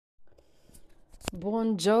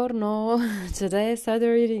Buongiorno. Today I started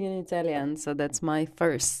reading in Italian, so that's my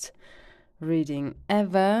first reading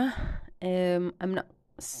ever. I'm not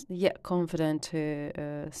yet confident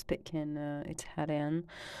to speak in Italian,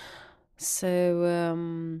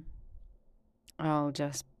 so I'll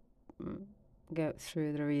just go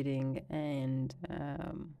through the reading, and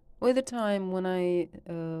with the time when I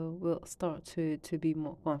will start to be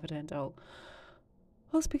more confident, I'll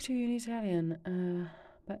speak to you in Italian.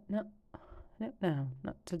 But no,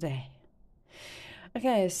 not today.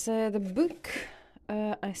 Okay, so the book,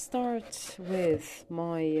 I start with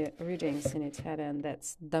my readings in Italian.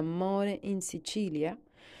 That's D'amore in Sicilia.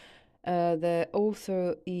 The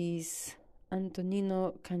author is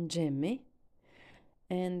Antonino Cangemi,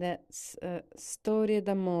 and that's Storie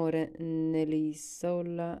d'amore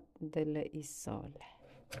nell'isola delle isole.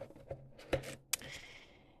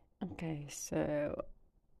 Okay, so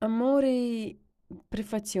Amori,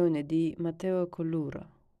 prefazione di Matteo Collura.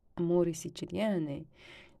 Amori siciliani,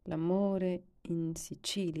 l'amore in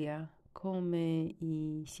Sicilia, come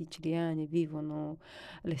i siciliani vivono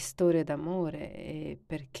le storie d'amore e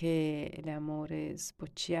perché le amore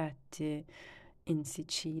sbocciate in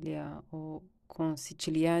Sicilia o con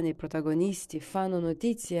siciliani protagonisti fanno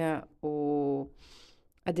notizia o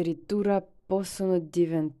addirittura possono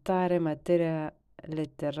diventare materia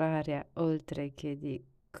letteraria oltre che di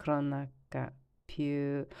cronaca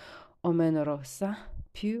più o meno rossa,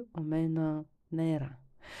 più o meno nera.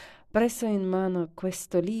 Preso in mano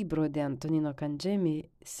questo libro di Antonino Cangemi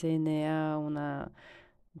se ne ha una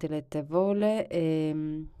dilettevole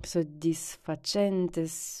e soddisfacente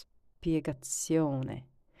spiegazione.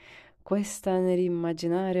 Questa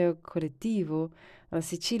nell'immaginario collettivo, la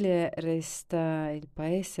Sicilia resta il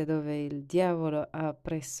paese dove il diavolo ha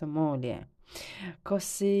preso moglie.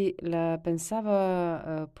 Così la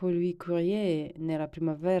pensava Paul Courier nella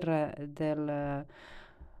primavera del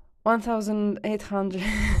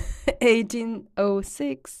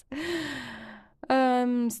 1806.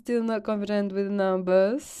 I'm still not confident with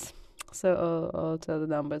numbers, so I'll tell the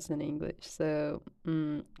numbers in English. So,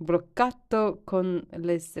 bloccato con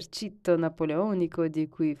l'esercito napoleonico di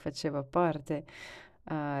cui faceva parte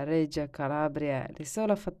a Reggio Calabria,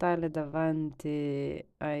 l'isola fatale davanti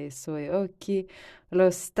ai suoi occhi, lo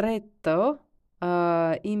stretto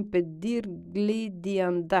a impedirgli di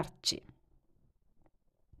andarci.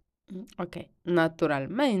 Ok,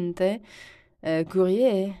 naturalmente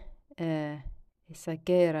Courier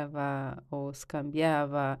esaggerava o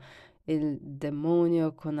scambiava il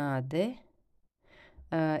demonio con Ade,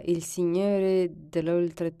 il signore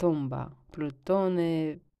dell'oltretomba,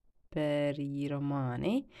 Plutone per i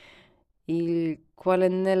romani, il quale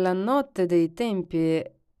nella notte dei tempi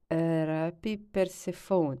rapì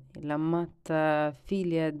Persefone, la matta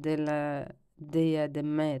figlia della dea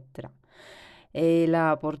Demetra, e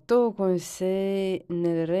la portò con sé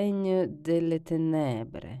nel regno delle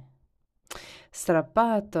tenebre.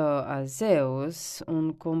 Strappato a Zeus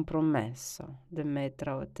un compromesso,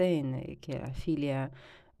 Demetra ottenne che la figlia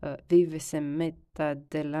vivesse metà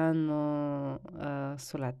dell'anno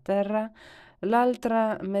sulla terra,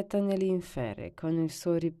 l'altra metà nell'inferno con i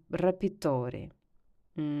suoi rapitori.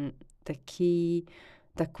 Da chi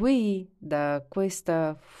da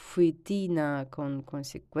questa fuitina con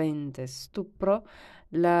conseguente stupro,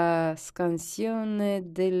 la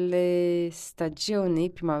scansione delle stagioni,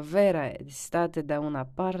 primavera ed estate da una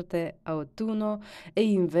parte, autunno e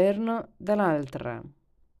inverno dall'altra.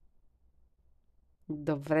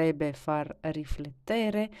 Dovrebbe far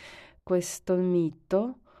riflettere questo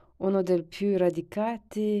mito, uno dei più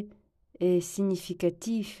radicati e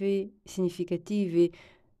significativi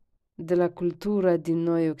della cultura di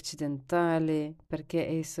noi occidentali, perché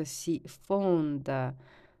esso si fonda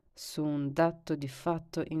su un dato di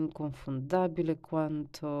fatto inconfondibile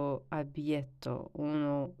quanto abietto,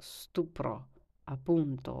 uno stupro,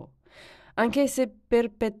 appunto, anche se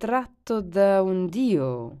perpetrato da un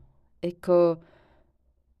dio. Ecco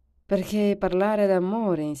perché parlare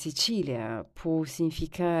d'amore in Sicilia può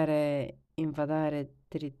significare invadere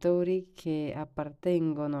territori che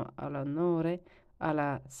appartengono all'onore,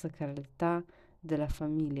 alla sacralità della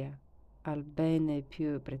famiglia, al bene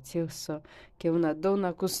più prezioso che una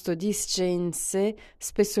donna custodisce in sé,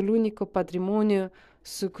 spesso l'unico patrimonio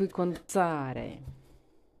su cui contare.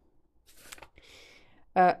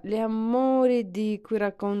 Gli amori di cui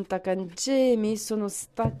racconta Cangemi sono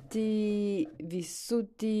stati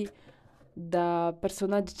vissuti da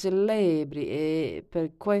personaggi celebri e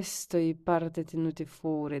per questo in parte tenuti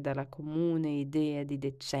fuori dalla comune idea di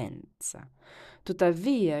decenza.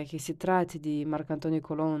 Tuttavia, che si tratti di Marcantonio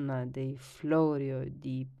Colonna, di Florio,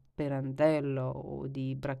 di Pirandello o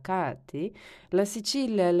di Braccati, la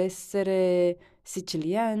Sicilia, l'essere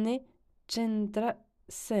siciliani, c'entra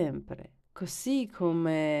sempre, così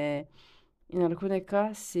come in alcuni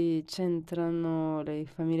casi c'entrano le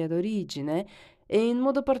famiglie d'origine e in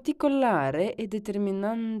modo particolare è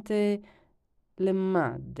determinante le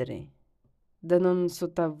madri, da non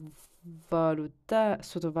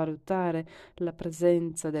sottovalutare la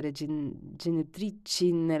presenza delle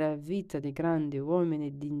genitrici nella vita di grandi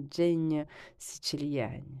uomini d'ingegno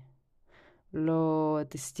siciliani. Lo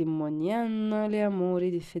testimoniano gli amori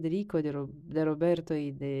di Federico e di Roberto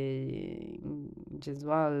e di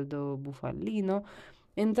Gesualdo Bufalino,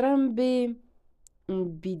 entrambi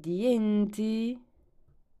ubbidienti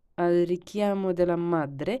al richiamo della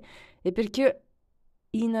madre e perché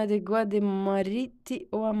inadeguati mariti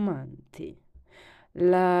o amanti.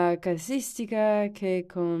 La casistica che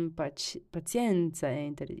con pazienza e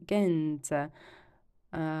intelligenza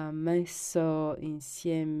ha messo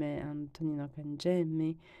insieme Antonino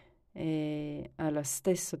Cangemi è allo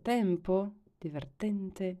stesso tempo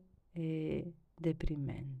divertente e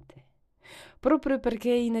deprimente. Proprio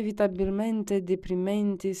perché inevitabilmente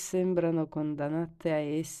deprimenti sembrano condannate a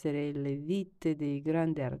essere le vite dei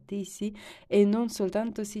grandi artisti e non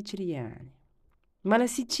soltanto siciliani. Ma la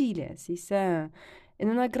Sicilia, si sa, è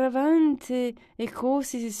un aggravante e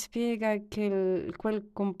così si spiega che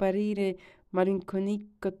quel comparire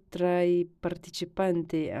malinconico tra i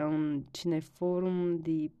partecipanti a un cineforum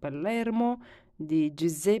di Palermo di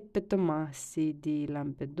Giuseppe Tomassi di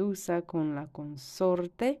Lampedusa con la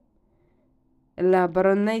consorte, la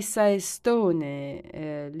baronessa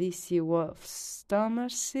Estone, Lizzie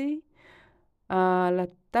Wolfe-Stomersey,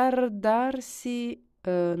 all'attardarsi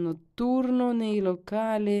notturno nei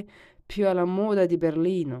locali più alla moda di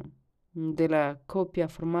Berlino, della coppia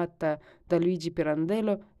formata da Luigi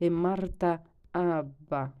Pirandello e Marta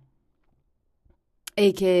Abba.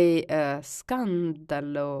 E che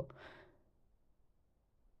scandalo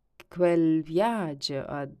quel viaggio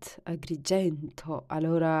ad Agrigento,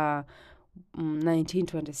 allora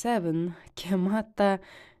 1927, chiamata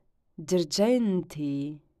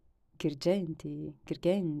Girgenti,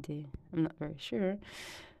 I'm not very sure,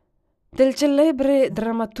 del celebre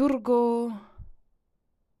drammaturgo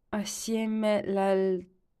assieme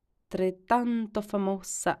all'altrettanto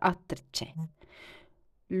famosa attrice.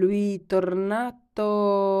 Lui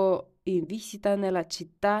tornato in visita nella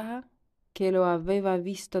città che lo aveva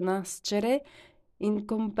visto nascere in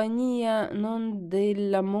compagnia non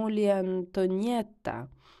della moglie Antonietta,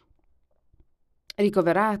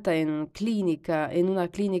 ricoverata in una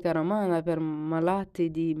clinica romana per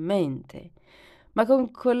malati di mente, ma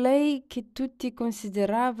con colei che tutti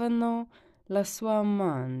consideravano la sua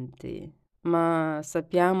amante. Ma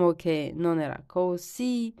sappiamo che non era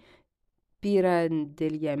così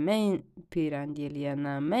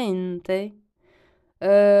pirandellianamente.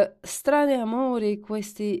 Strani amori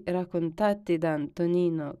questi raccontati da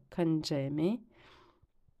Antonino Cangemi,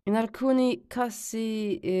 in alcuni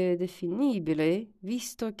casi definibili,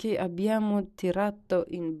 visto che abbiamo tirato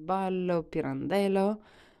in ballo Pirandello,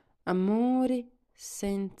 amori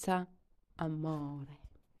senza amore.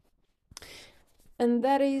 And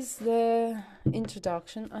that is the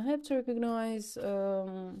introduction. I have to recognize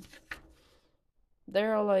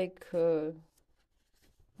there are like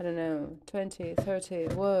I don't know, 20,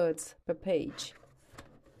 30 words per page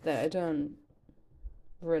that I don't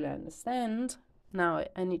really understand. Now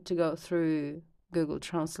I need to go through Google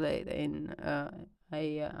Translate and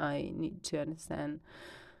I need to understand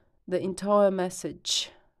the entire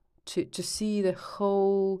message to see the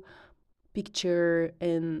whole picture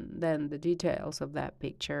and then the details of that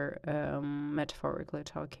picture, metaphorically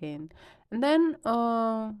talking. And then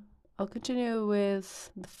I'll continue with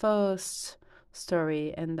the first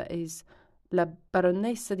story, and that is La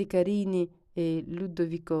Baronessa di Carini e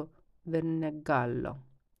Ludovico Vernagallo.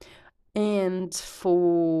 And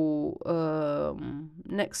for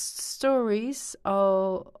next stories,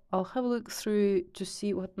 I'll have a look through to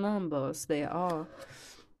see what numbers they are,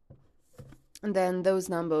 and then those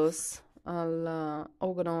numbers I'll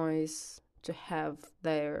organize to have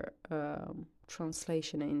their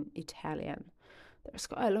translation in Italian. There's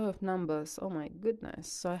quite a lot of numbers, oh my goodness.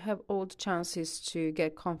 So I have all the chances to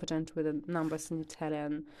get confident with the numbers in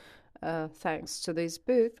Italian thanks to this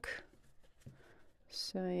book.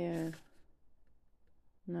 So yeah,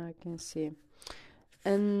 now I can see.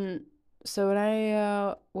 And so when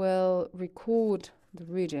I will record the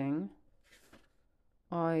reading,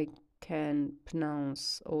 I can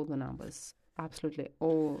pronounce all the numbers, absolutely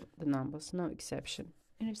all the numbers, no exception,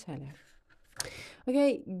 in Italian.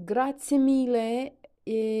 Ok, grazie mille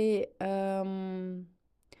e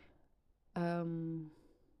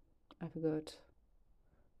I forgot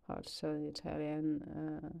how to tell in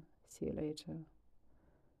Italian. See you later.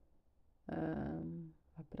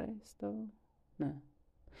 A presto? No.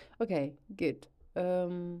 Okay, good.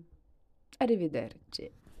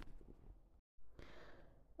 Arrivederci.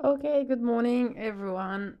 Okay, good morning,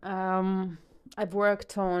 everyone. I've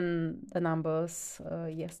worked on the numbers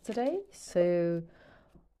yesterday, so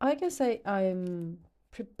I can say I'm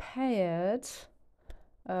prepared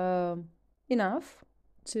enough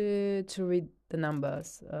to read the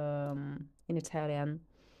numbers in Italian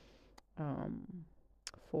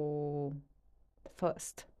for the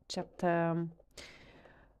first chapter,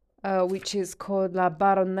 which is called La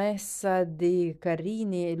Baronessa di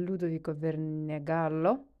Carini e Ludovico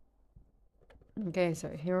Vernegallo. Okay, so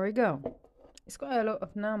here we go. It's quite a lot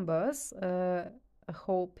of numbers, a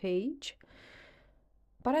whole page,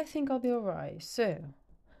 but I think I'll be alright. So,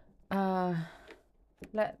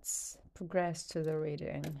 let's progress to the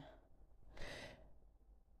reading.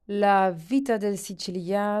 La vita del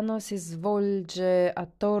siciliano si svolge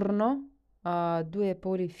attorno a due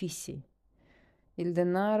poli fissi: il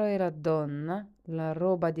denaro e la donna, la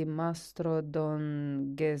roba di mastro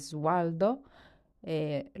Don Gesualdo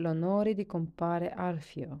e l'onore di compare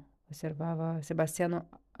Alfio, osservava Sebastiano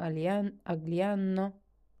Agliano,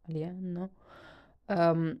 in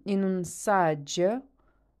un saggio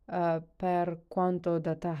per quanto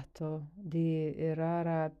datato di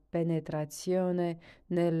rara penetrazione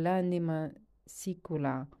nell'anima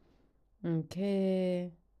sicula.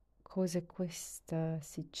 Che cos'è questa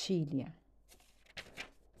Sicilia?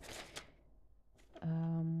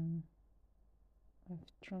 I've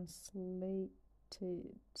translated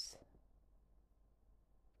this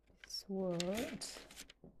word.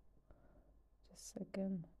 Just a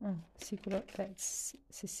second. Oh, sicula, that's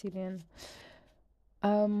Sicilian.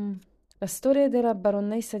 La storia della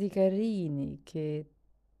baronessa di Carini, che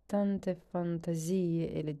tante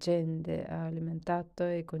fantasie e leggende ha alimentato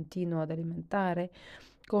e continua ad alimentare,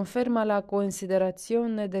 conferma la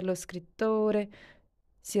considerazione dello scrittore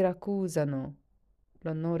siracusano.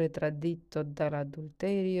 L'onore tradito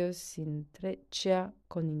dall'adulterio si intreccia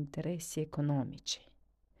con interessi economici.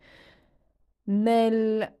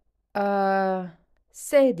 Nel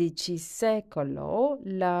XVI secolo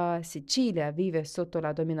la Sicilia vive sotto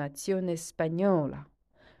la dominazione spagnola.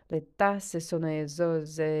 Le tasse sono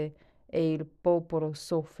esose e il popolo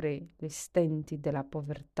soffre gli stenti della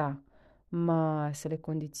povertà, ma se le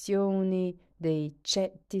condizioni dei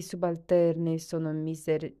ceti subalterni sono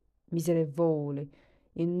miserevoli,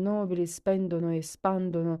 i nobili spendono e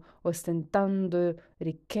espandono ostentando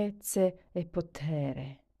ricchezze e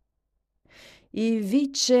potere. I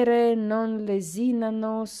vicere non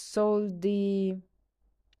lesinano soldi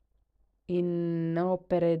in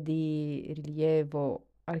opere di rilievo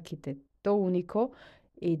architettonico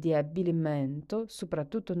e di abbigliamento,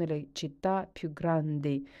 soprattutto nelle città più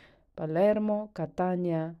grandi, Palermo,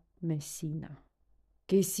 Catania, Messina,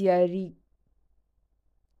 che si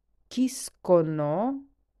arricchiscono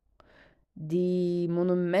di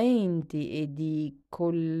monumenti e di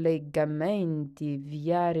collegamenti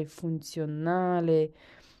viari funzionali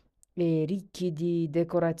e ricchi di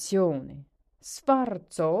decorazioni.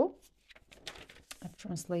 Sfarzo, I've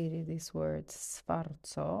translated this word,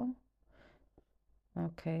 sfarzo.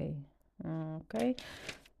 Ok.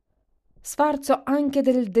 Sfarzo anche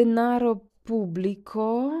del denaro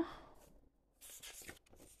pubblico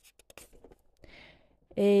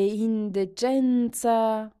e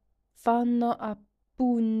indecenza fanno a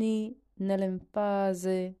pugni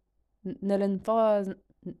nell'enfasi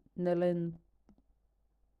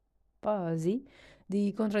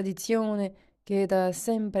di contraddizione che da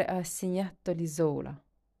sempre ha segnato l'isola.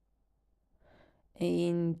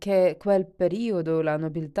 In quel periodo la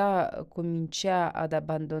nobiltà comincia ad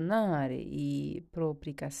abbandonare i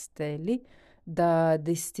propri castelli, da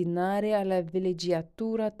destinare alla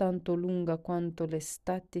villeggiatura tanto lunga quanto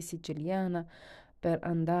l'estate siciliana, per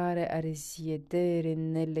andare a risiedere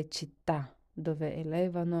nelle città, dove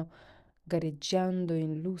elevano, gareggiando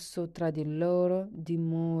in lusso tra di loro,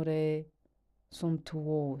 dimore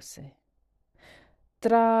sontuose.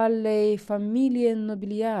 Tra le famiglie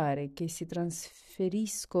nobiliari che si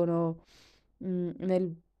trasferiscono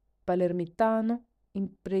nel Palermitano,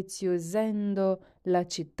 impreziosendo la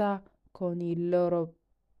città con i loro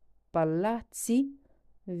palazzi,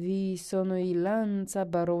 vi sono i Lanza,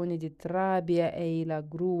 baroni di Trabia, e i La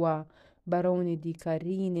Grua, baroni di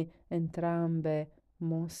Carini, entrambe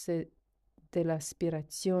mosse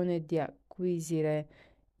dell'aspirazione di acquisire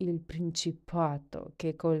il principato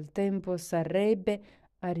che col tempo sarebbe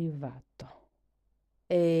arrivato.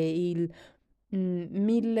 E il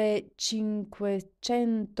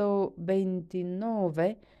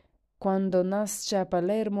 1529, quando nasce a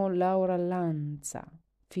Palermo Laura Lanza,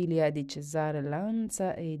 figlia di Cesare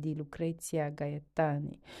Lanza e di Lucrezia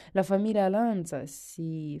Gaetani. La famiglia Lanza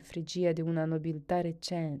si frigia di una nobiltà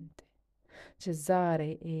recente.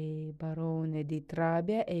 Cesare è barone di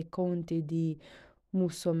Trabia e conte di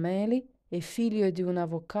Mussomeli, è figlio di un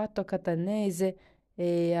avvocato catanese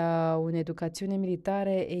e ha un'educazione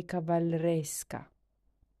militare e cavalleresca.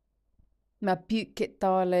 Ma più che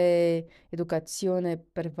tale educazione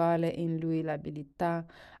prevale in lui l'abilità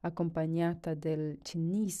accompagnata del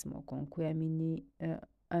cinismo con cui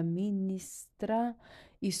amministra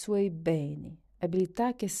i suoi beni,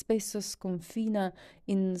 abilità che spesso sconfina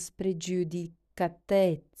in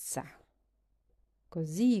spregiudicatezza,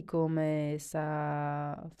 così come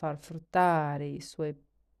sa far fruttare i suoi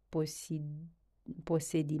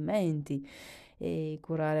possedimenti e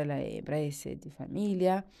curare le imprese di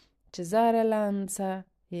famiglia. Cesare Lanza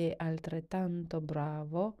è altrettanto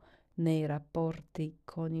bravo nei rapporti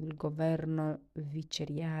con il governo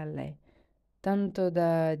vicerale, tanto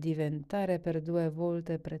da diventare per 2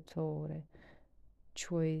 volte pretore,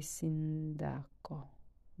 cioè sindaco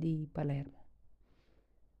di Palermo.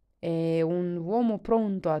 È un uomo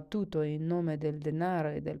pronto a tutto in nome del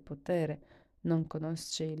denaro e del potere, non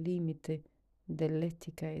conosce i limiti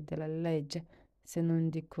dell'etica e della legge, se non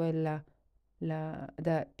di quella da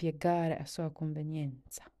piegare a sua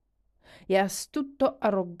convenienza. È astuto,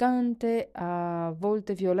 arrogante, a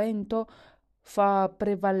volte violento, fa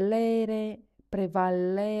prevalere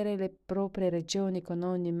le proprie ragioni con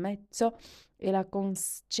ogni mezzo e la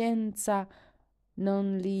coscienza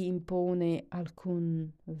non gli impone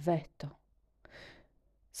alcun veto,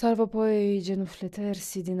 salvo poi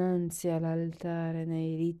genuflettersi dinanzi all'altare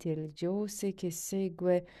nei riti religiosi che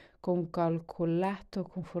segue con calcolato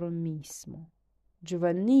conformismo.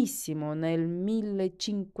 Giovanissimo, nel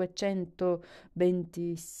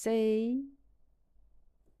 1526,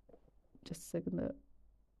 just a second,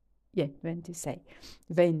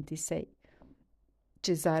 26,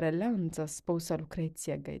 Cesare Lanza sposa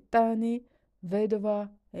Lucrezia Gaetani, vedova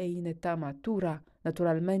e in età matura,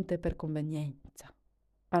 naturalmente per convenienza.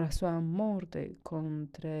 Alla sua morte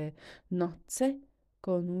contre nozze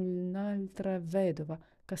con un'altra vedova,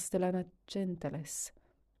 Castellana Genteles,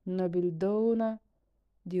 nobildonna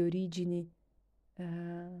di origini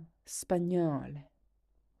spagnole.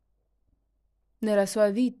 Nella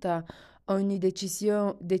sua vita ogni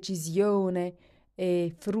decisione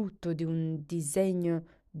è frutto di un disegno,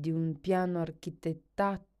 di un piano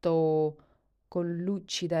architettato con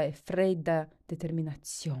lucida e fredda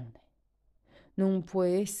determinazione. Non può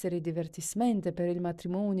essere divertismente per il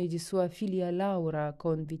matrimonio di sua figlia Laura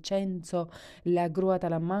con Vincenzo la Grua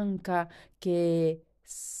Talamanca che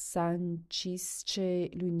sancisce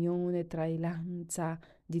l'unione tra il Lanza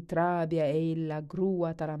di Trabia e la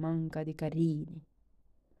Grua Talamanca di Carini.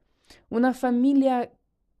 Una famiglia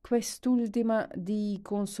quest'ultima di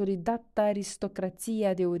consolidata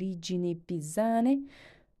aristocrazia di origini pisane,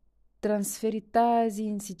 trasferitasi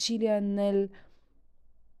in Sicilia nel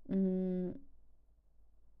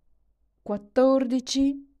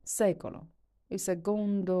XIV secolo. Il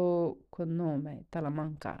secondo cognome,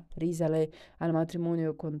 Talamanca, risale al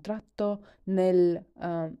matrimonio contratto nel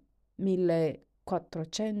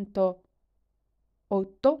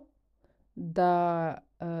 1408 da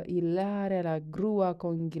Ilaria la Grua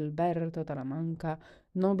con Gilberto Talamanca,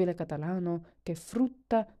 nobile catalano che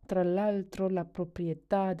frutta tra l'altro la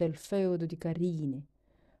proprietà del feudo di Carini,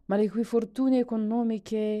 ma le cui fortune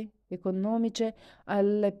economiche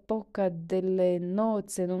all'epoca delle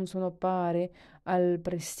nozze non sono pari al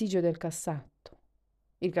prestigio del cassato.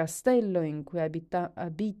 Il castello in cui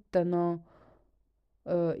abitano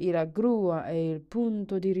i La Grua è il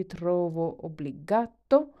punto di ritrovo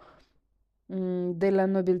obbligato della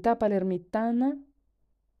nobiltà palermitana.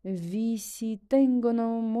 Vi si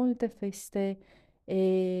tengono molte feste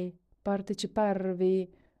e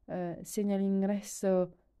parteciparvi segna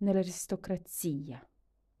l'ingresso nell'aristocrazia.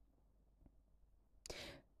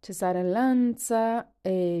 Cesare Lanza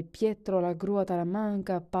e Pietro la Grua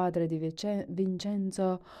Talamanca, padre di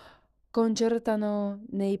Vincenzo, concertano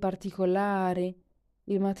nei particolari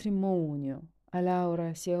il matrimonio. A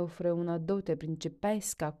Laura si offre una dote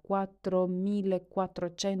principesca,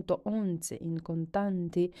 4.400 onze in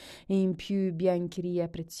contanti e in più biancheria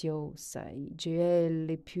preziosa, i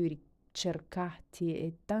gioielli più ricercati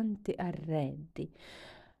e tanti arredi.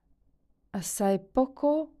 Assai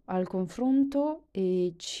poco al confronto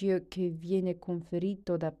è ciò che viene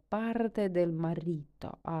conferito da parte del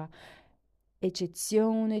marito a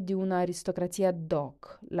eccezione di un'aristocrazia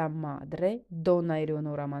doc, la madre, donna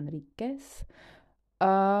Eleonora Manriquez,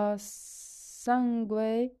 a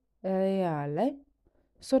sangue reale,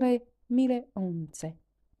 sono le 1011.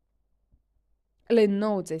 Le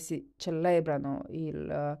nozze si celebrano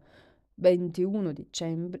il 21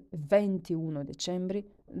 dicembre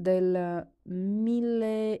del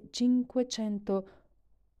 1500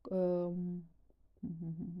 ehm,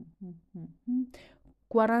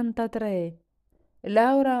 43.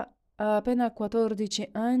 Laura ha appena 14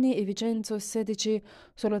 anni e Vincenzo 16,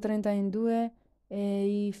 solo 32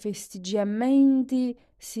 e i festeggiamenti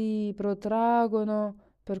si protraggono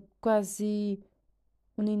per quasi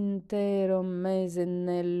un intero mese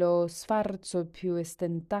nello sfarzo più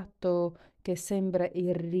estentato che sembra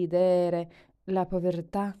irridere la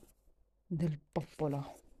povertà del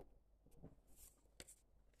popolo.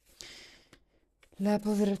 La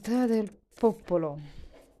povertà del popolo.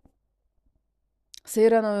 Si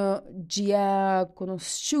erano già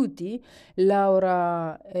conosciuti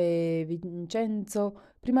Laura e Vincenzo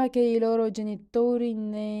prima che i loro genitori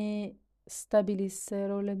ne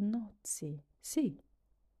stabilissero le nozze. Sì,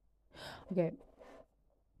 ok.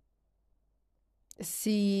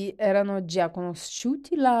 Si erano già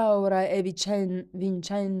conosciuti Laura e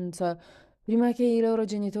Vincenzo prima che i loro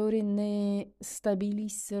genitori ne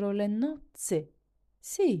stabilissero le nozze.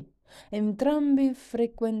 Sì, entrambi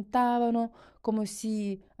frequentavano, come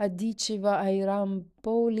si addiceva ai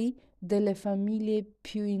rampoli delle famiglie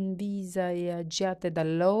più invise e agiate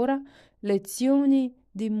d'allora, lezioni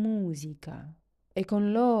di musica e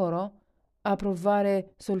con loro a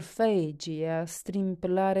provare solfeggi e a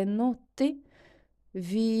strimpellare notti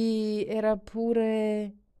vi era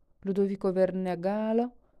pure Ludovico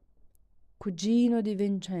Vernagalo, cugino di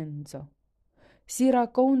Vincenzo. Si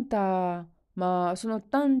racconta, ma sono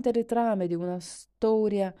tante le trame di una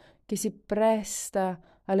storia che si presta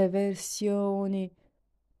alle versioni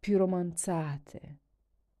più romanzate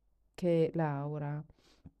che Laura,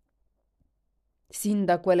 sin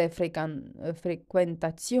da quelle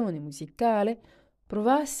frequentazioni musicali,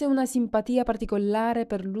 provasse una simpatia particolare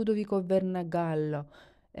per Ludovico Vernagallo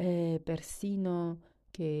e persino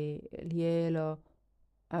che glielo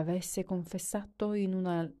avesse confessato in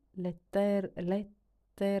una lettera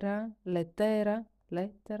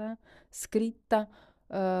scritta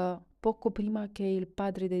poco prima che il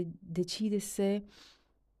padre decidesse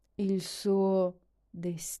il suo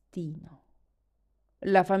destino.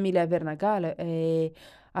 La famiglia Vernagale è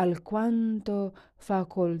alquanto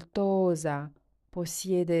facoltosa,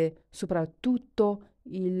 possiede soprattutto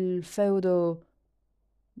il feudo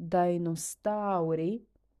dai Nostauri,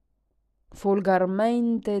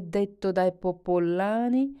 volgarmente detto dai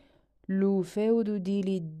popolani lu feudo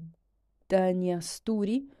di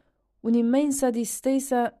Dagnasturi, un'immensa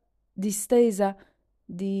distesa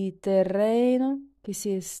di terreno che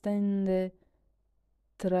si estende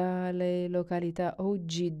tra le località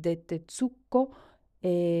oggi dette Zucco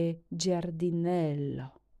e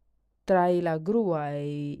Giardinello. Tra la Grua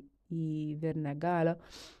e i Vernagalo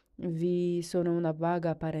vi sono una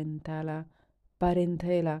vaga parentela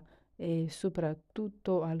e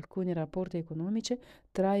soprattutto alcuni rapporti economici,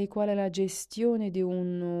 tra i quali la gestione di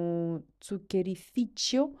un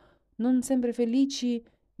zuccherificio non sempre felici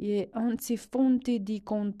e anzi fonti di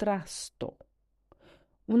contrasto.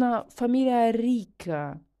 Una famiglia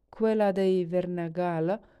ricca, quella dei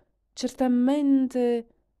Vernagal, certamente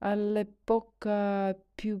all'epoca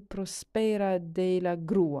più prospera della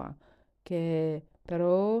Grua, che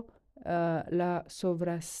però la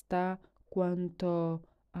sovrasta quanto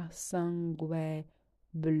a sangue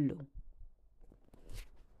blu.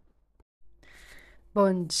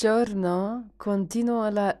 Buongiorno, continuo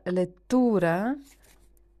la lettura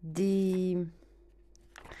di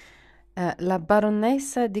La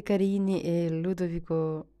baronessa di Carini e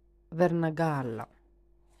Ludovico Vernagallo.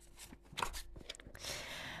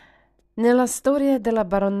 Nella storia della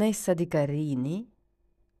baronessa di Carini,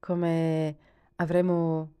 come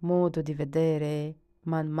avremo modo di vedere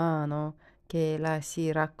man mano che la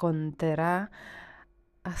si racconterà,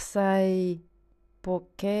 assai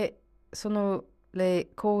poche sono le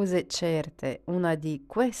cose certe. Una di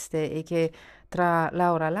queste è che tra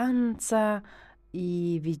Laura Lanza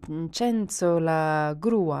e Vincenzo la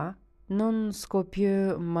Grua non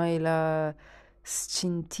scoppiò mai la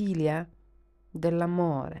scintilla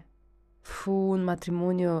dell'amore. Fu un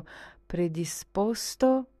matrimonio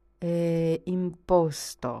predisposto e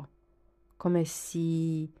imposto, come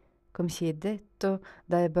si, come si è detto,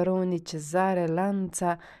 dai baroni Cesare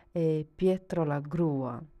Lanza e Pietro la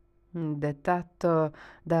Grua, dettato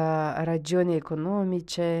da ragioni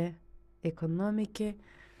economiche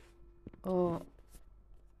o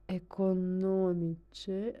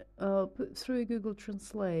economiche. I'll put through Google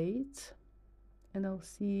Translate and I'll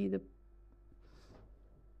see the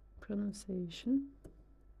pronunciation.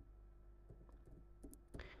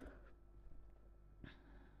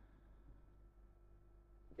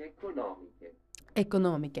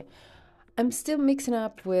 Economiche. I'm still mixing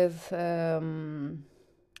up with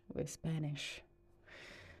Spanish.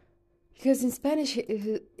 Because in Spanish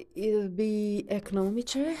it'll be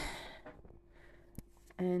economiche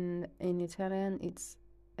and in Italian it's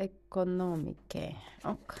economiche.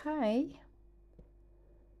 Ok.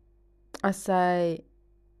 Assai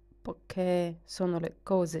poche sono le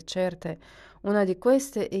cose certe. Una di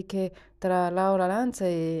queste è che tra Laura Lanza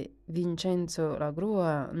e Vincenzo La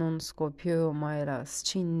Grua non scoppiò mai la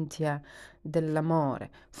scintia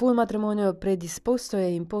dell'amore. Fu un matrimonio predisposto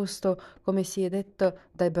e imposto, come si è detto,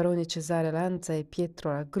 dai baroni Cesare Lanza e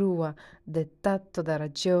Pietro La Grua, dettato da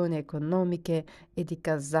ragioni economiche e di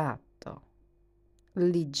casato.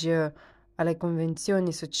 Ligio alle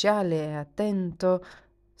convenzioni sociali e attento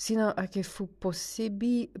sino a che fu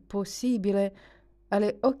possibile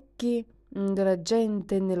agli occhi della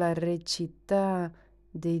gente nella recità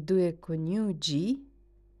dei due coniugi,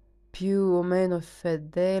 più o meno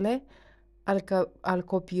fedele al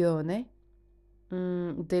copione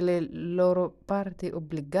delle loro parti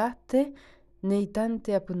obbligate nei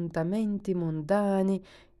tanti appuntamenti mondani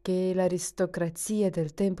che l'aristocrazia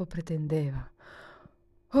del tempo pretendeva.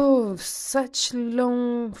 Oh, such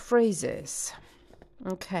long phrases.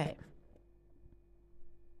 Ok.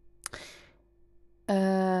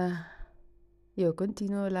 Io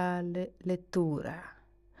continuo la lettura.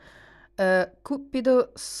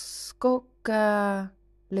 Cupido scocca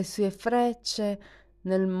le sue frecce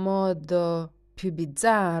nel modo più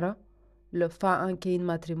bizzarro, lo fa anche in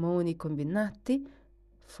matrimoni combinati,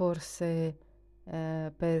 forse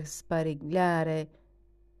per sparigliare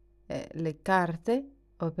le carte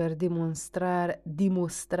o per dimostrare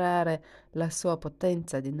la sua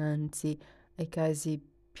potenza dinanzi ai casi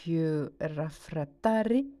più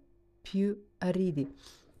raffrattari, più aridi.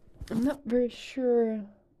 I'm not very sure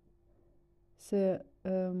se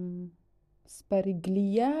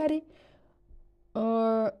sparigliare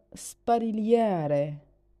o sparigliare.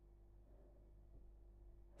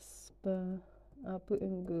 I'll put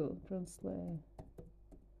in Google Translate.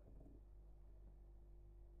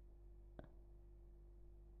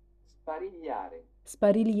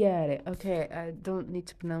 Sparigliare. Okay, I don't need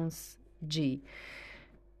to pronounce G.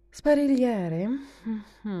 Sparigliare.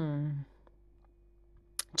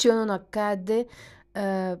 Ciò non accadde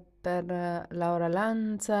per Laura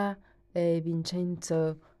Lanza e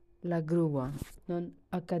Vincenzo La Grua. Non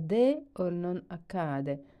accadde o non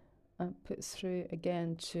accade? I'll put through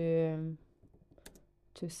again to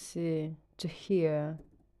see, to hear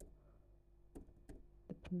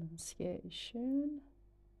the pronunciation.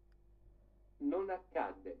 Non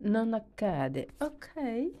accade.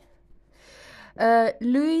 Ok.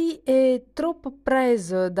 Lui è troppo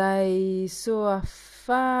preso dai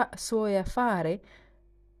suoi affari,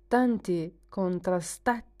 tanti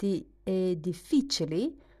contrastati e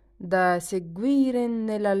difficili da seguire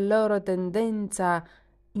nella loro tendenza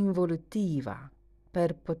involutiva,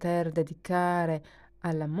 per poter dedicare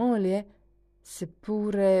alla moglie,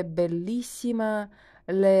 seppure bellissima,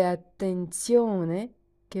 le attenzioni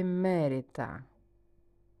che merita.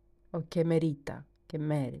 O che merita.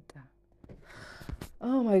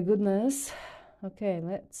 Oh my goodness. Okay,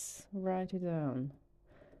 let's write it down.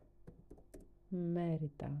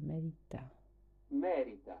 Merita.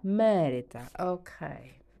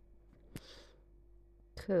 Okay.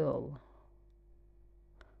 Cool.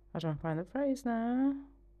 I'll try and find the phrase now.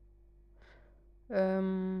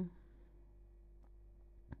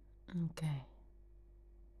 Okay.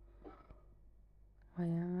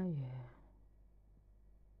 Where are you?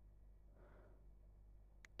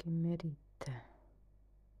 Che merita.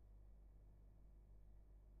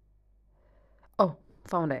 Oh,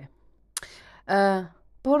 found it.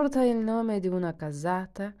 Porta il nome di una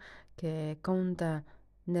casata che conta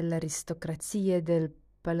nell'aristocrazia del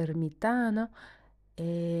palermitano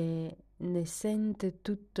e ne sente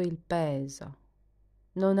tutto il peso.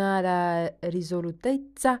 Non ha la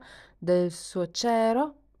risolutezza del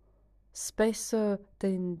suocero, spesso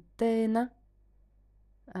tentena,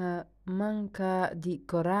 manca di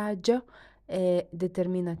coraggio e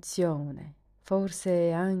determinazione,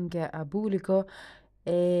 forse anche abulico,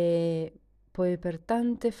 e poi per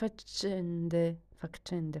tante faccende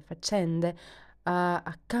ha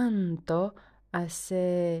accanto a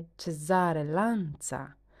sé Cesare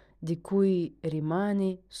Lanza, di cui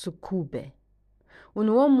rimane succube. un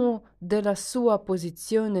uomo della sua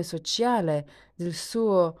posizione sociale, del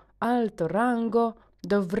suo alto rango,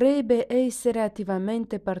 dovrebbe essere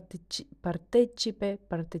attivamente partecipe.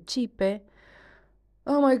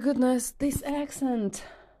 Oh my goodness, this accent.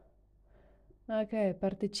 Ok,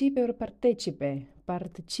 partecipe or partecipe?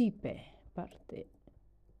 Partecipe.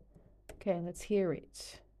 Okay, let's hear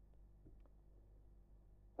it.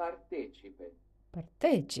 Partecipe.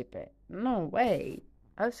 Partecipe. No way.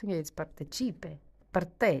 I was thinking it's partecipe.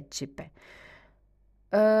 Partecipe.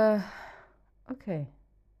 Ok.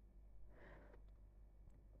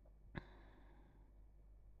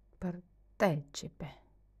 Partecipe.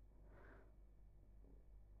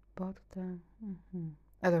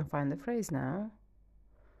 I don't find the phrase now.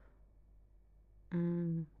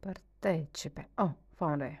 Partecipe. Oh,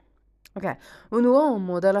 found it. Ok, un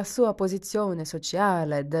uomo della sua posizione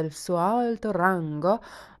sociale, del suo alto rango,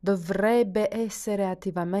 dovrebbe essere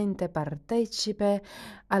attivamente partecipe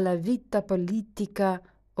alla vita politica,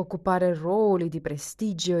 occupare ruoli di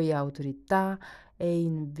prestigio e autorità, e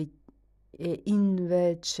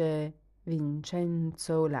invece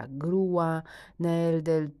Vincenzo La Grua nel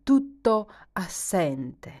del tutto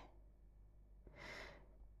assente.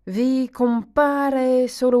 Vi compare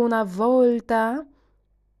solo una volta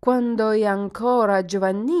quando è ancora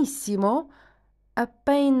giovanissimo,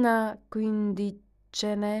 appena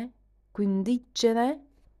quindicenne,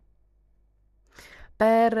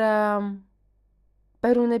 per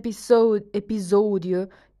un episodio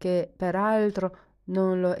che peraltro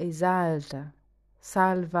non lo esalta.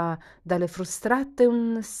 Salva dalle frustrate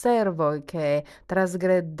un servo che,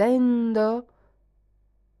 trasgredendo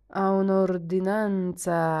a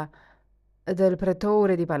un'ordinanza del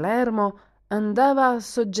pretore di Palermo, andava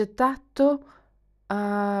assoggettato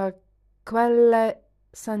a quelle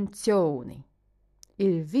sanzioni.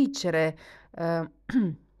 Il vicere, o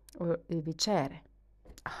il vicere,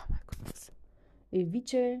 oh my goodness, il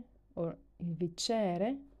vicere, o il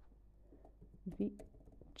vicere,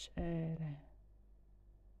 Vicere.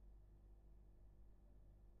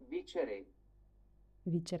 vicere,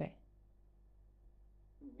 Vicere.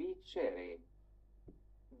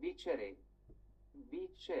 Vicere.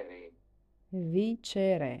 Vicere.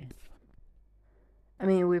 vicere. I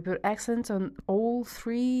mean, we put accents on all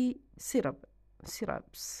three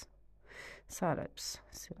syllables.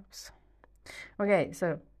 Ok,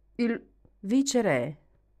 so il viceré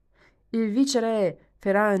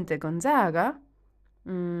Ferrante Gonzaga,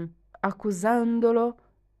 accusandolo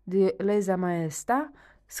di lesa maestà,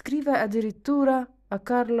 scrive addirittura a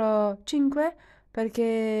Carlo V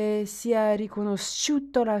perché sia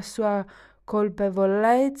riconosciuto la sua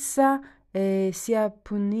colpevolezza e sia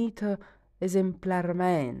punito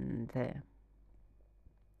esemplarmente.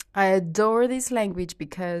 I adore this language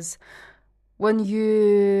because when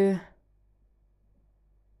you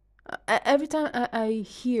every time I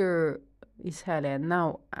hear Italian,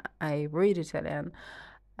 now I read Italian,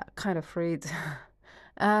 I kind of read.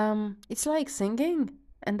 It's like singing,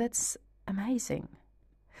 and that's amazing.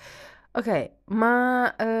 Ok,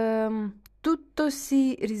 ma tutto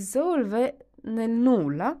si risolve nel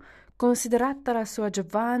nulla, considerata la sua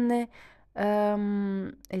giovane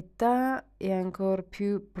età e ancor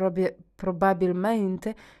più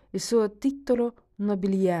probabilmente il suo titolo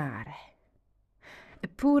nobiliare.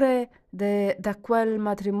 Eppure da quel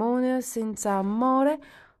matrimonio senza amore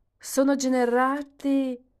sono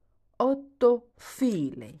generati 8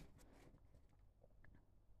 figli.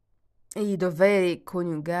 E i doveri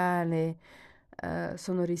coniugali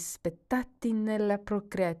sono rispettati nella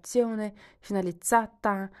procreazione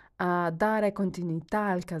finalizzata a dare continuità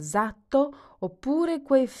al casato, oppure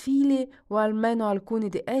quei figli, o almeno alcuni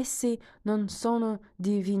di essi, non sono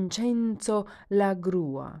di Vincenzo La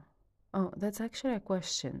Grua. Oh, that's actually a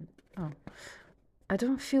question. Oh. I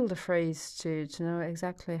don't feel the phrase to know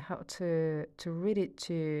exactly how to read it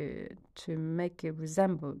to make it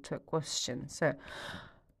resemble to a question. So,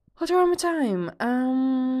 one more time.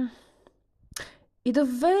 I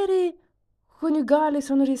doveri coniugali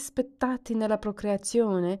sono rispettati nella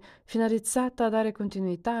procreazione finalizzata a dare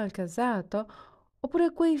continuità al casato,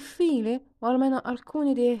 oppure quei figli, o almeno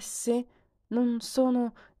alcuni di essi, non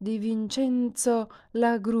sono di Vincenzo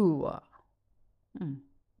La Grua.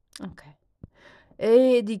 Ok.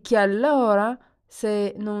 E di chi allora,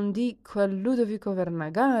 se non di quel Ludovico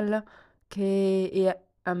Vernagal, che è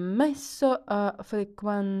ammesso a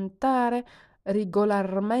frequentare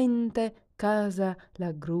regolarmente casa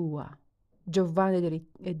La Grua, giovane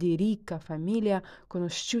di ricca famiglia,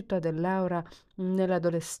 conosciuta da Laura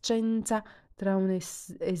nell'adolescenza tra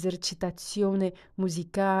un'esercitazione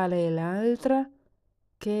musicale e l'altra,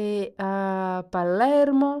 che a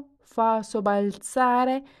Palermo fa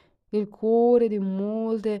sobbalzare il cuore di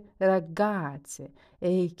molte ragazze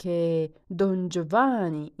e che Don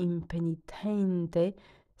Giovanni, impenitente,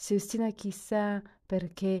 si ostina chissà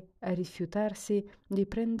perché a rifiutarsi di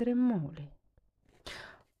prendere moglie.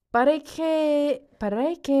 Pare che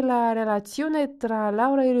la relazione tra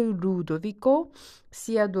Laura e Ludovico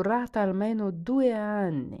sia durata almeno 2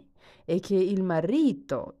 anni e che il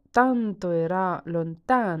marito, tanto era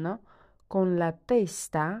lontano con la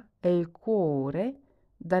testa e il cuore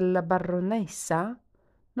dalla baronessa,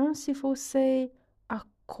 non si fosse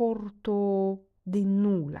accorto di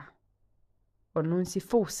nulla o non si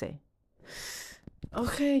fosse.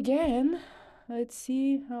 Okay, again, let's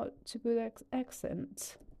see how to put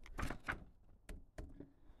accents.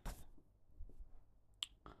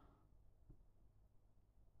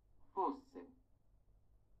 Fosse.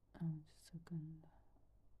 Just a second.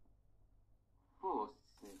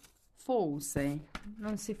 Fosse. Fosse,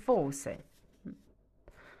 non si fosse.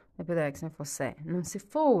 E poi accent fosse, non si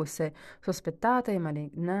fosse sospettata e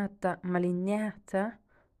malignata, malignata.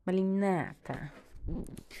 Malignata.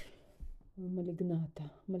 Ok.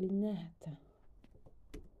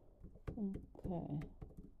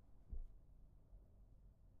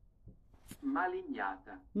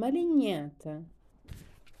 Malignata. Malignata.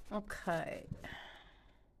 Ok.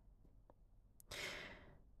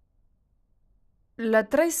 La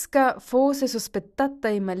tresca fosse sospettata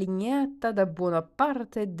e malignata da buona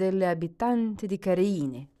parte delle abitanti di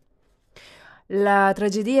Carini. La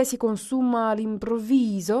tragedia si consuma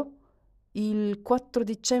all'improvviso il 4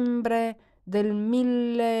 dicembre del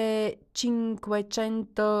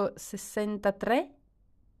 1563.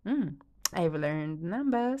 I've learned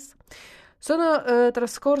numbers. Sono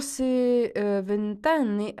trascorsi 20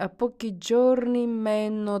 anni a pochi giorni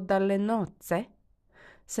meno dalle nozze.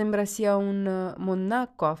 Sembra sia un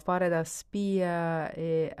monaco a fare da spia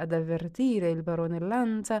e ad avvertire il barone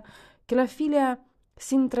Lanza che la figlia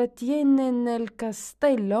si intrattiene nel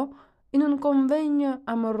castello in un convegno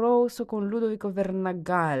amoroso con Ludovico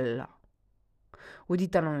Vernagallo.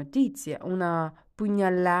 Udita la notizia, una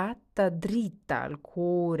pugnalata dritta al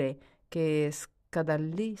cuore che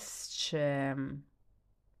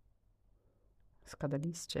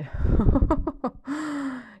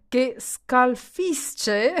che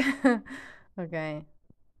scalfisce. Okay.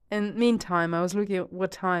 In meantime, I was looking at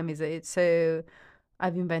what time is it, so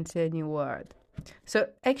I've invented a new word.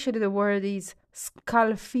 So actually the word is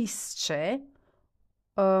scalfisce.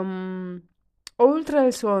 Oltre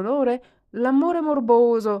al suo onore, l'amore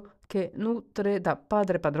morboso che nutre da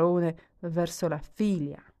padre padrone verso la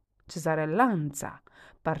figlia. Cesare Lanza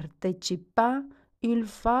partecipa il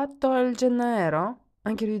fatto al Gennaro?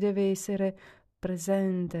 Anche lui deve essere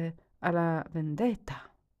presente alla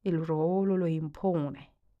vendetta. Il ruolo lo impone.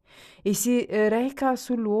 E si reca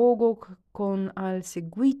sul luogo con al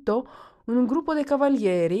seguito un gruppo di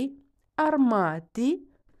cavalieri armati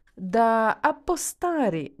da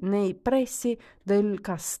appostare nei pressi del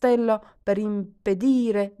castello per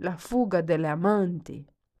impedire la fuga delle amanti.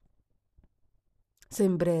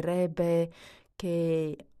 Sembrerebbe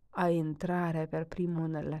che a entrare per primo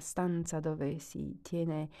nella stanza dove si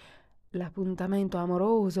tiene l'appuntamento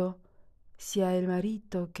amoroso sia il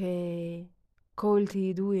marito che, colti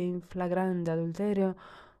i due in flagrante adulterio,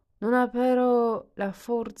 non ha però la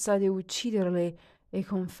forza di ucciderle e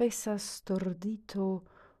confessa stordito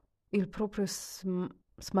il proprio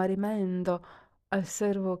smarrimento al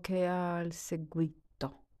servo che ha al seguito.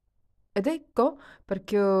 Ed ecco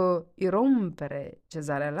perché irrompere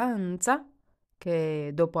Cesare Lanza,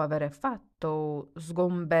 che dopo aver fatto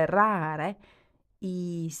sgomberare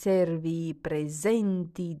i servi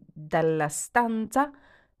presenti dalla stanza,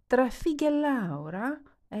 trafigge Laura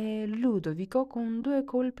e Ludovico con 2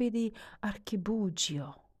 colpi di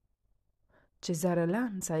archibugio. Cesare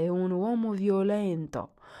Lanza è un uomo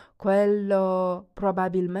violento. Quello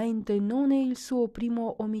probabilmente non è il suo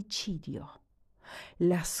primo omicidio.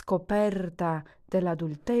 La scoperta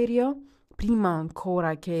dell'adulterio, prima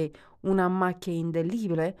ancora che una macchia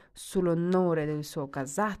indelebile sull'onore del suo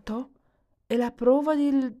casato, è la prova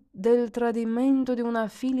del tradimento di una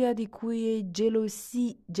figlia di cui è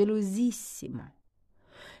gelosissimo.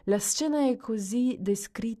 La scena è così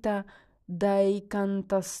descritta dai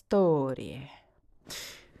cantastorie.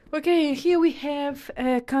 Okay, here we have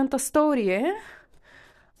a cantastorie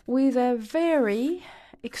with a very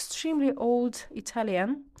extremely old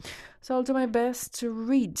Italian. So I'll do my best to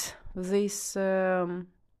read this very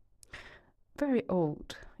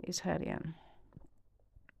old Italian.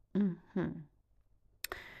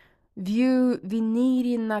 Viu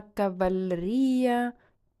venire na cavalleria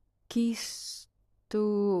chi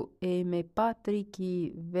tu e me patri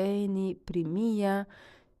chi veni primia,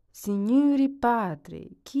 signori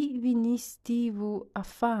patri, chi vinistivu a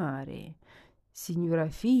fare? Signora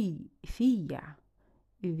figlia,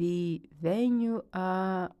 vi vengo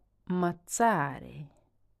a mazzare.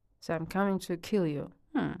 So I'm coming to kill you.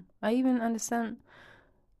 I even understand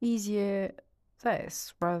easier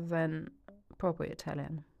this rather than proper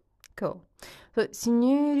Italian. Cool. So,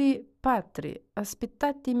 signori patri,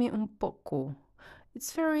 aspettatemi un poco.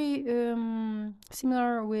 It's very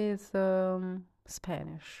similar with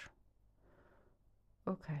Spanish.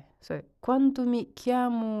 Ok, so, quando mi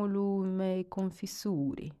chiamo lui miei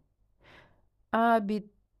confessori,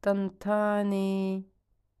 abitantani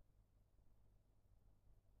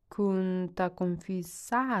con t'ha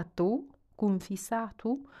confissato,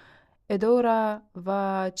 ed ora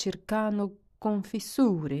va cercando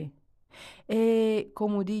confessori. E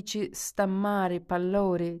come dici stammare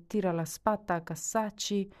pallore, tira la spada a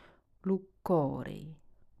cassacci, luccore,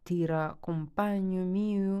 tira compagno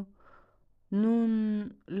mio,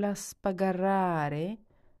 non la spagarrare,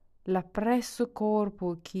 la presso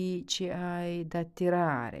corpo che ci hai da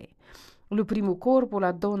tirare. Lo primo corpo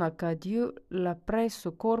la donna cadiù, la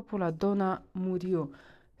presso corpo la donna murió.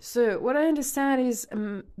 So what I understand is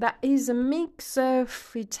that is a mix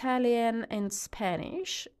of Italian and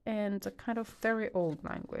Spanish and a kind of very old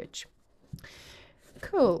language.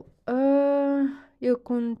 Cool. Io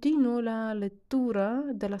continuo la lettura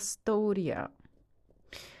della storia.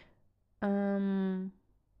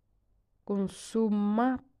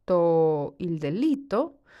 Consumato il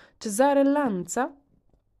delitto, Cesare Lanza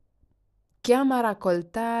chiama a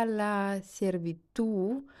raccolta la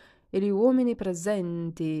servitù e gli uomini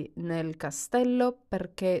presenti nel castello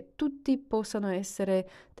perché tutti possano essere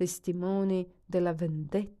testimoni della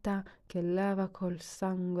vendetta che lava col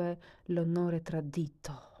sangue l'onore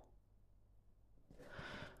tradito.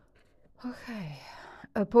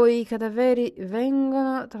 Ok. Poi i cadaveri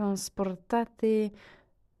vengono trasportati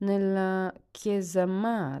nella chiesa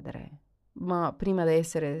madre, ma prima di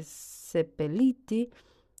essere seppelliti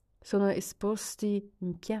sono esposti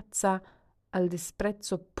in piazza al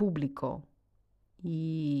disprezzo pubblico.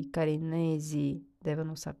 I carinesi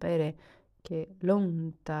devono sapere che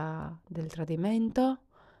l'onta del tradimento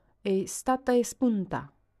è stata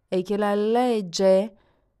espunta e che la legge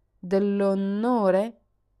dell'onore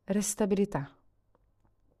restabilità.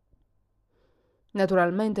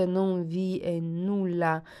 Naturalmente non vi è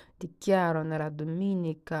nulla di chiaro nella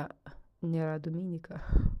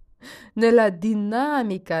nella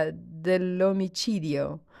dinamica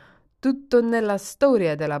dell'omicidio. Tutto nella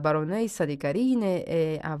storia della baronessa di Carine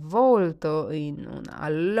è avvolto in un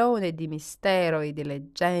allone di mistero e di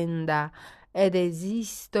leggenda ed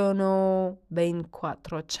esistono ben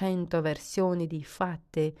 400 versioni dei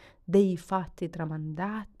fatti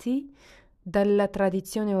tramandati dalla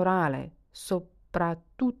tradizione orale,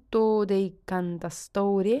 soprattutto dei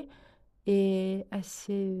cantastorie e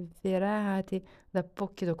asseverati da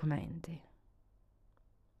pochi documenti.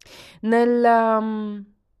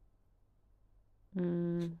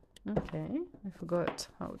 Okay, I forgot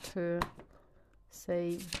how to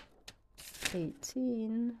say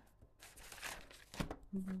 18,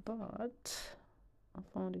 but I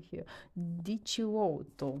found it here.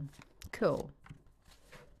 18. Cool.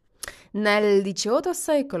 Nel XVIII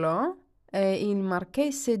secolo è il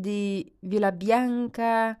marchese di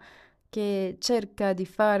Villabianca che cerca di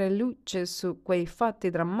fare luce su quei fatti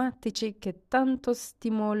drammatici che tanto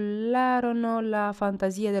stimolarono la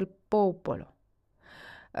fantasia del popolo.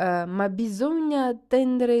 Ma bisogna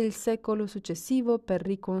attendere il secolo successivo per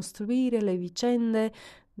ricostruire le vicende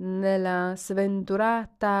della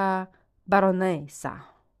sventurata baronessa.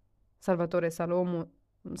 Salvatore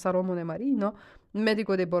Salomone Marino,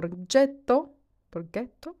 medico di Borghetto.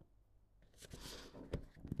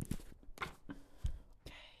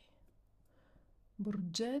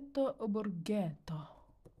 Borgetto o Borghetto?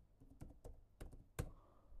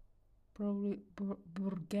 Probably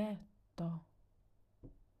Borghetto.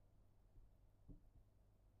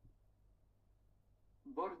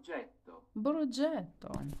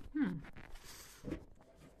 Borgetto.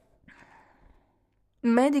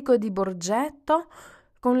 Medico di Borgetto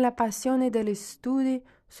con la passione degli studi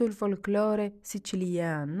sul folklore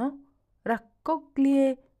siciliano,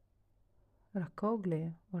 raccoglie.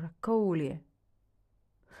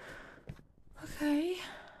 Okay,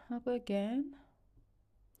 up again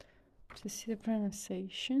to see the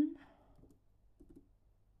pronunciation.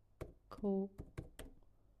 Cool.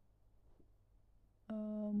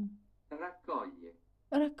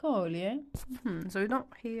 Raccoglie. So we don't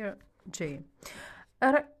hear J.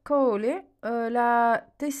 raccoglie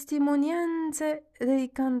la testimonianze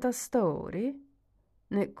dei cantastorie,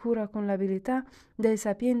 ne cura con l'abilità del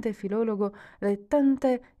sapiente filologo le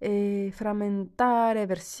tante e frammentare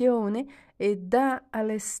versioni e dà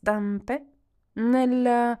alle stampe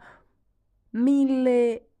nel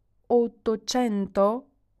 1870,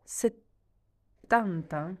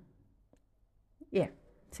 70,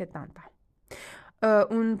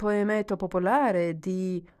 un poemetto popolare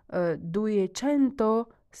di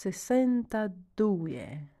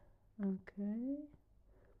 262. Ok.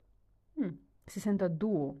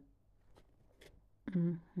 62.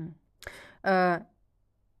 Mhm.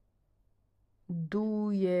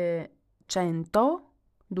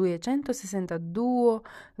 262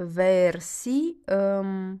 versi,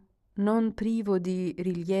 non privo di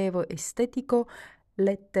rilievo estetico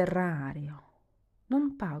letterario.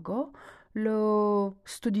 Non pago lo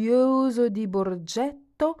studioso di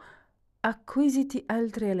Borgetto, acquisiti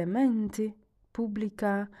altri elementi,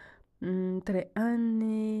 pubblica 3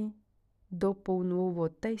 anni dopo un nuovo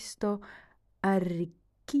testo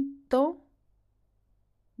arricchito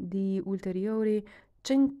di ulteriori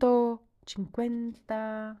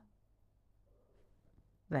 150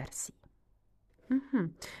 versi.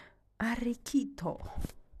 Mhm. Arricchito.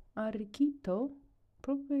 Arricchito?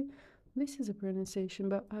 Probably this is a pronunciation,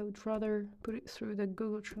 but I would rather put it through the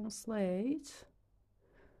Google Translate.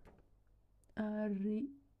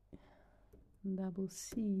 Double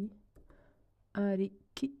C.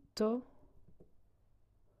 Arricchito.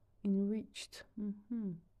 Enriched.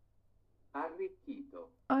 Mhm.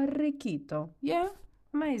 Arricchito. Arricchito. Yeah,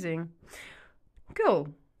 amazing.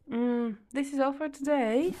 Cool. This is all for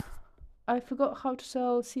today. I forgot how to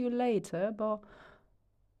tell see you later, but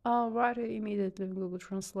I'll write it immediately in Google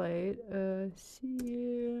Translate. See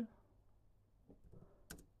you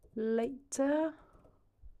later.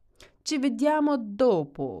 Ci vediamo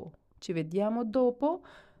dopo. Ci vediamo dopo.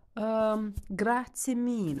 Grazie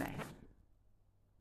mille.